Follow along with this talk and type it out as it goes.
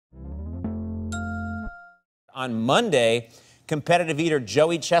On Monday, competitive eater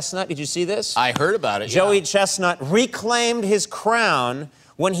Joey Chestnut, did you see this? I heard about it, Joey Chestnut reclaimed his crown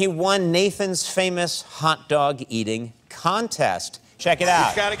when he won Nathan's famous hot dog eating contest. Check it out.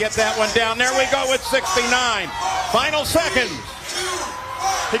 He's got to get that one down. There we go with 69. Final seconds.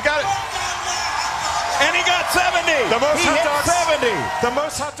 He got it. And he got 70. The most he hot hit dogs. 70. The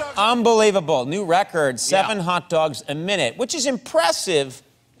most hot dogs. Unbelievable. New record, 7 hot dogs a minute, which is impressive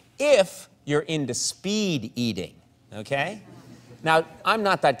if you're into speed eating, okay? Now, I'm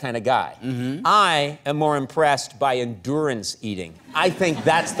not that kind of guy. I am more impressed by endurance eating. I think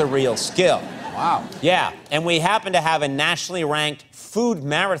that's the real skill. Wow. Yeah, and we happen to have a nationally ranked food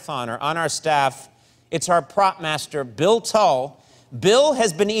marathoner on our staff. It's our prop master, Bill Tull. Bill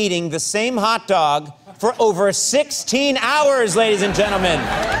has been eating the same hot dog for over 16 hours, ladies and gentlemen.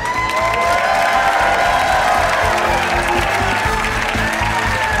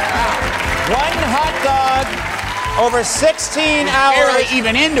 One hot dog, over 16 hours. Barely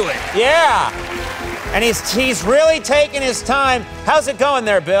even into it. Yeah. And he's really taking his time. How's it going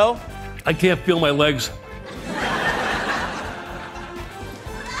there, Bill? I can't feel my legs.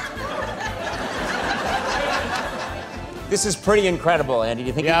 This is pretty incredible, Andy. Do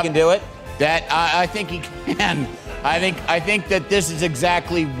you think you can do it? I think he can. I think that this is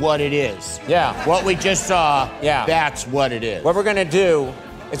exactly what it is. Yeah. What we just saw, Yeah. that's what it is. What we're going to do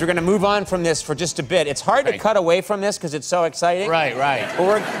is we're going to move on from this for just a bit. It's hard to cut away from this because it's so exciting. Right. But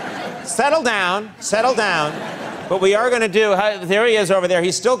we're... Settle down. But we are going to do... There he is over there.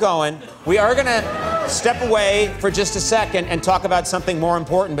 He's still going. We are going to step away for just a second and talk about something more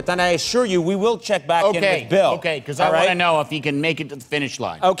important. But then I assure you, we will check back in with Bill. Okay, because I want to know if he can make it to the finish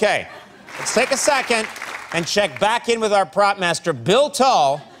line. Okay. Let's take a second and check back in with our prop master, Bill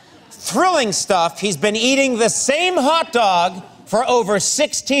Tull. Thrilling stuff. He's been eating the same hot dog for over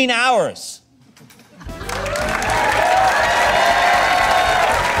 16 hours.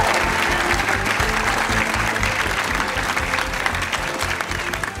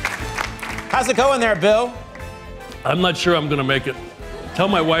 How's it going there, Bill? I'm not sure I'm gonna make it. Tell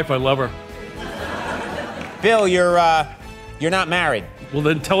my wife I love her. Bill, you're not married. Well,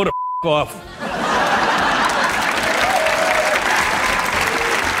 then tell her to off.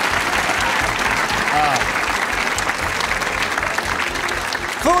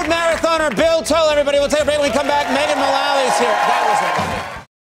 Food marathoner Bill Tull, everybody. We'll take a break when we come back. Megan Mullally's here. That was it.